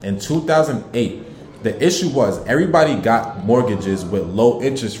In 2008, the issue was everybody got mortgages with low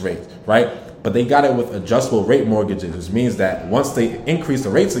interest rates, right? But they got it with adjustable rate mortgages, which means that once they increase the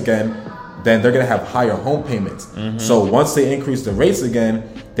rates again, then they're going to have higher home payments. So once they increased the rates again,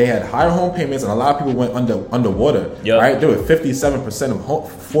 they had higher home payments, and a lot of people went underwater, right? There were 57%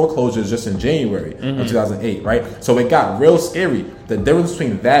 of foreclosures just in January of 2008, right? So it got real scary. The difference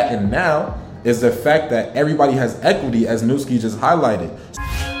between that and now is the fact that everybody has equity, as Newski just highlighted.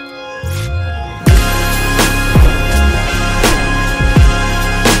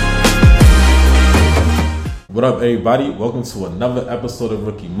 What up, everybody? Welcome to another episode of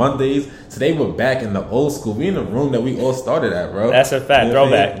Rookie Mondays. Today we're back in the old school. We in the room that we all started at, bro. That's a fact.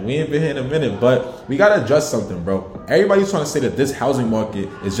 Throwback. We ain't been here in a minute, but we gotta adjust something, bro. Everybody's trying to say that this housing market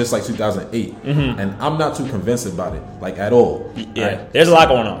is just like 2008, and I'm not too convinced about it, like at all. Yeah, right? There's a lot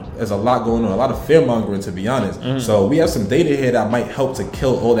going on. There's a lot going on, a lot of fear mongering, to be honest. So we have some data here that might help to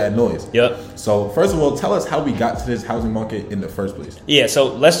kill all that noise. So first of all, tell us how we got to this housing market in the first place. Yeah, so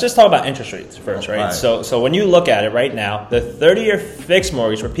let's just talk about interest rates first, right? So when you look at it right now, the 30-year fixed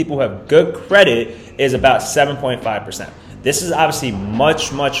mortgage for people who have good credit is about 7.5%. This is obviously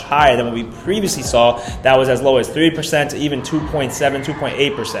much, much higher than what we previously saw. That was as low as 3% to even 2.7,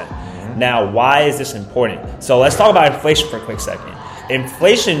 2.8%. Now, why is this important? So let's talk about inflation for a quick second.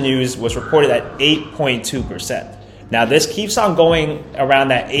 Inflation news was reported at 8.2%. Now, this keeps on going around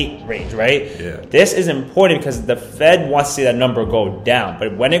that 8 range, right? Yeah. This is important because the Fed wants to see that number go down.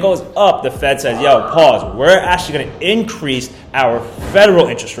 But when it goes up, the Fed says, yo, pause. We're actually going to increase our federal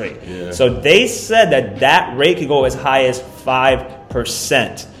interest rate. Yeah. So they said that rate could go as high as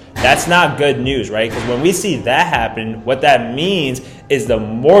 5%. That's not good news, right? Because when we see that happen, what that means is the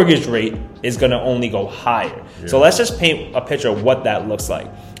mortgage rate is going to only go higher. Yeah. So let's just paint a picture of what that looks like.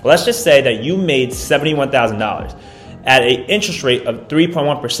 Let's just say that you made $71,000. At an interest rate of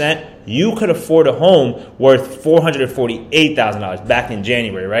 3.1%, you could afford a home worth $448,000 back in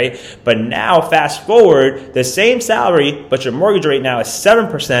January, right? But now, fast forward, the same salary, but your mortgage rate now is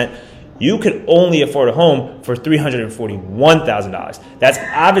 7%. You could only afford a home for $341,000. That's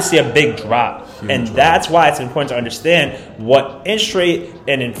obviously a big drop. That's why it's important to understand what interest rate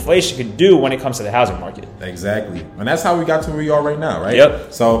and inflation could do when it comes to the housing market. Exactly. And that's how we got to where we are right now, right?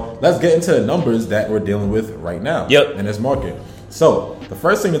 Yep. So let's get into the numbers that we're dealing with right now in this market. So the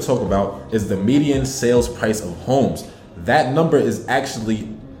first thing to talk about is the median sales price of homes. That number is actually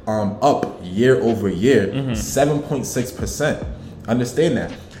up year over year, 7.6%. Understand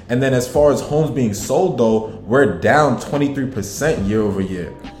that. And then as far as homes being sold, though, we're down 23% year over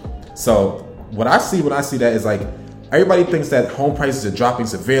year. So what I see when I see that is like, everybody thinks that home prices are dropping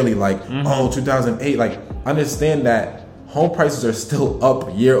severely, like, 2008. Like, understand that home prices are still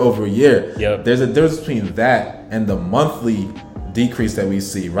up year over year. There's a difference between that and the monthly decrease that we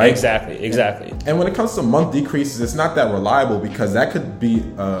see, right? Exactly. And when it comes to month decreases, it's not that reliable because that could be,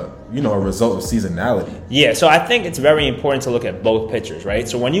 a result of seasonality. Yeah, so I think it's very important to look at both pictures, right?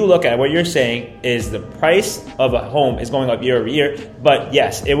 So when you look at what you're saying is the price of a home is going up year over year, but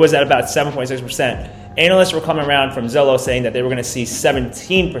yes, it was at about 7.6%. Analysts were coming around from Zillow saying that they were going to see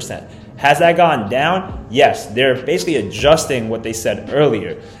 17%. Has that gone down? Yes, they're basically adjusting what they said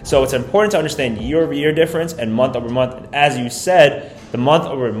earlier. So it's important to understand year-over-year difference and month-over-month. And as you said, the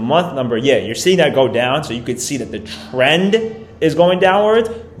month-over-month number, you're seeing that go down. So you could see that the trend is going downwards.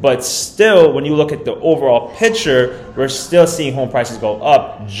 But still, when you look at the overall picture, we're still seeing home prices go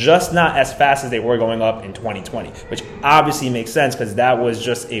up, just not as fast as they were going up in 2020, which obviously makes sense because that was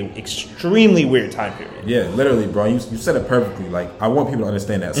just an extremely weird time period. Yeah, literally, bro. You said it perfectly. Like, I want people to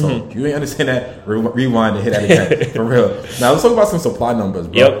understand that. So if you ain't understand that, rewind and hit that again, for real. Now, let's talk about some supply numbers,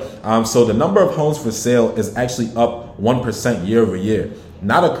 bro. So the number of homes for sale is actually up 1% year over year.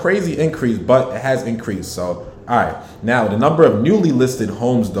 Not a crazy increase, but it has increased. So, all right. Now, the number of newly listed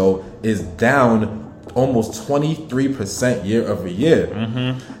homes, though, is down almost 23% year over year.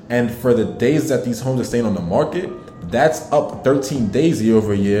 And for the days that these homes are staying on the market, that's up 13 days year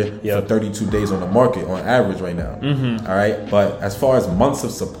over year for 32 days on the market on average right now. All right. But as far as months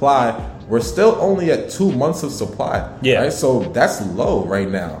of supply, we're still only at 2 months of supply. Right? So that's low right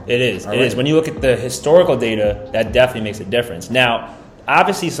now. It is. It is. When you look at the historical data, that definitely makes a difference. Now,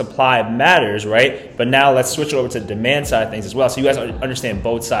 obviously supply matters, right? But now let's switch over to the demand side of things as well. So you guys understand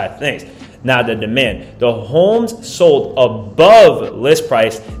both sides of things. Now the demand, the homes sold above list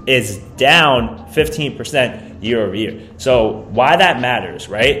price is down 15% year over year. So why that matters,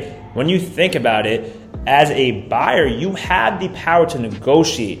 right? When you think about it, as a buyer, you have the power to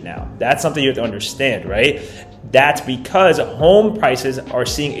negotiate now. That's something you have to understand, right? That's because home prices are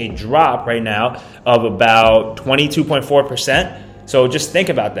seeing a drop right now of about 22.4%. So just think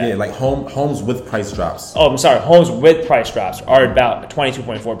about that. Yeah, like homes with price drops. Oh, I'm sorry. Homes with price drops are about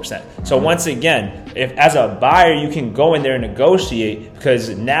 22.4%. So once again, if as a buyer you can go in there and negotiate, because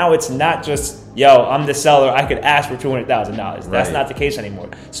now it's not just, yo, I'm the seller, I could ask for $200,000. That's not the case anymore.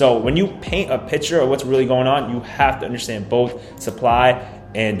 So when you paint a picture of what's really going on, you have to understand both supply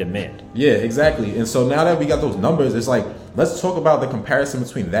and demand. Yeah, exactly. And so now that we got those numbers, it's like, let's talk about the comparison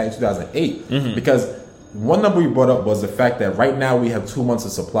between that and 2008. Because one number we brought up was the fact that right now we have 2 months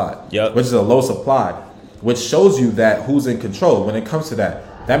of supply, which is a low supply, which shows you that who's in control when it comes to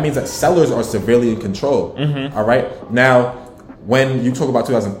that. That means that sellers are severely in control. All right. Now, when you talk about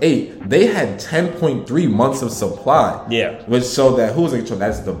 2008, they had 10.3 months of supply, which showed that who was in control.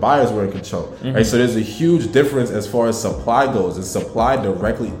 That's the buyers were in control, right? So there's a huge difference as far as supply goes, and supply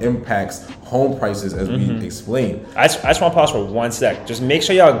directly impacts home prices, as we explained. I just want to pause for 1 sec. Just make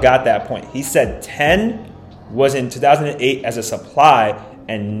sure y'all got that point. He said 10 was in 2008 as a supply,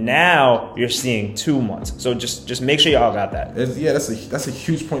 and now you're seeing 2 months. So just make sure y'all got that. That's a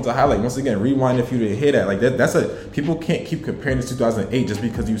huge point to highlight. Once again, rewind if you didn't hear that. Like people can't keep comparing this to 2008 just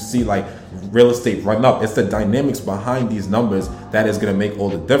because you see like real estate run up. It's the dynamics behind these numbers that is going to make all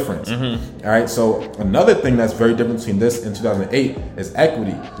the difference. All right. So another thing that's very different between this and 2008 is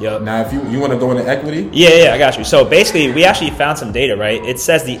equity. Now, if you want to go into equity, I got you. So basically, we actually found some data. Right, it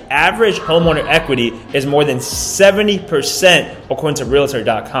says the average homeowner equity is more than 70% according to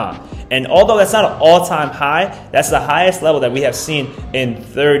Realtor.com. And although that's not an all-time high, that's the highest level that we have seen in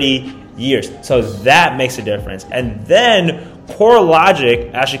 30 years. So that makes a difference. And then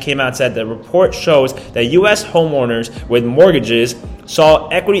CoreLogic actually came out and said the report shows that U.S. homeowners with mortgages saw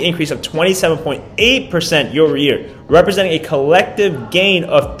equity increase of 27.8% year over year, representing a collective gain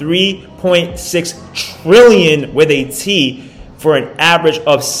of $3.6 trillion with a T, for an average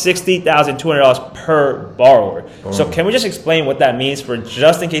of $60,200 per borrower. So can we just explain what that means for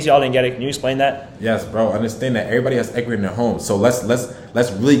just in case y'all didn't get it? Can you explain that? Yes, bro. Understand that everybody has equity in their home. So let's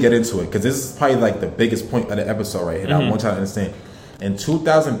really get into it, because this is probably like the biggest point of the episode right here that I want y'all to understand. In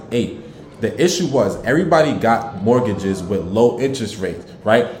 2008, the issue was everybody got mortgages with low interest rates,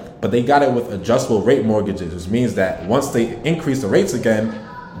 right? But they got it with adjustable rate mortgages, which means that once they increase the rates again,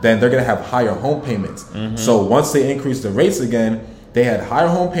 then they're going to have higher home payments. So once they increase the rates again, they had higher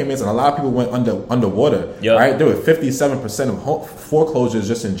home payments, and a lot of people went underwater, right? There were 57% of home foreclosures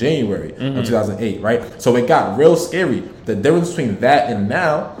just in January of 2008, right? So it got real scary. The difference between that and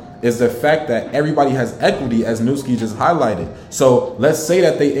now is the fact that everybody has equity, as Newski just highlighted. So let's say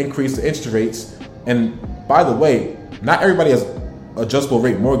that they increase the interest rates, and by the way, not everybody has adjustable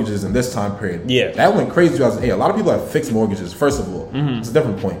rate mortgages in this time period. That went crazy in 2008. A lot of people have fixed mortgages, first of all. It's a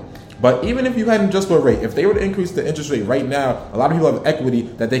different point. But even if you had an adjustable rate, if they were to increase the interest rate right now, a lot of people have equity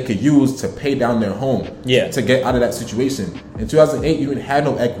that they could use to pay down their home to get out of that situation. In 2008, you didn't have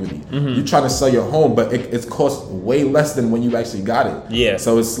no equity. You're trying to sell your home, but it's cost way less than when you actually got it.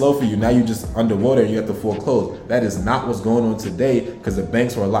 So it's slow for you. Now you're just underwater and you have to foreclose. That is not what's going on today, because the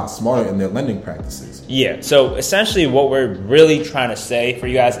banks are a lot smarter in their lending practices. So essentially what we're really trying to say for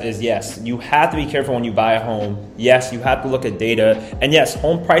you guys is, yes, you have to be careful when you buy a home. Yes, you have to look at data. And yes,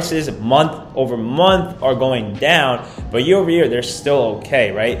 home prices month over month are going down, but year over year they're still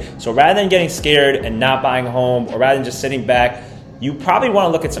okay, right? So rather than getting scared and not buying a home, or rather than just sitting back, you probably want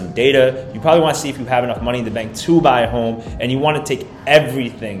to look at some data. You probably want to see if you have enough money in the bank to buy a home, and you want to take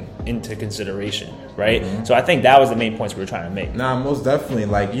everything into consideration, right? So I think that was the main points we were trying to make. Nah, most definitely.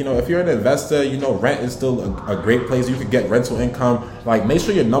 Like, if you're an investor, rent is still a great place. You could get rental income. Like, make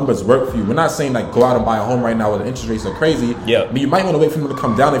sure your numbers work for you. We're not saying like go out and buy a home right now where the interest rates are crazy. But you might want to wait for them to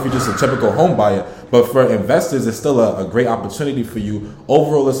come down if you're just a typical home buyer. But for investors, it's still a great opportunity for you.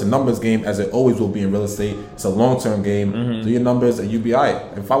 Overall, it's a numbers game, as it always will be in real estate. It's a long-term game. Do your numbers and you'll be all right.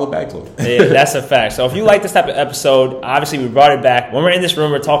 And follow back to it. That's a fact. So if you like this type of episode, obviously we brought it back. When we're in this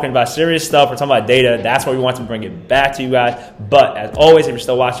room, we're talking about serious stuff. We're talking about data. That's why we want to bring it back to you guys. But as always, if you're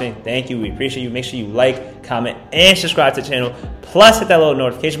still watching, thank you. We appreciate you. Make sure you like, comment, and subscribe to the channel. Plus, hit that little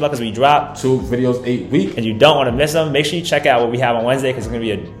notification bell, because we drop 2 videos a week, and you don't want to miss them. Make sure you check out what we have on Wednesday, because it's going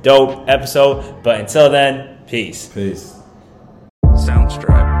to be a dope episode. But until then, peace.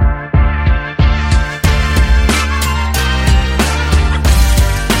 Soundstripe.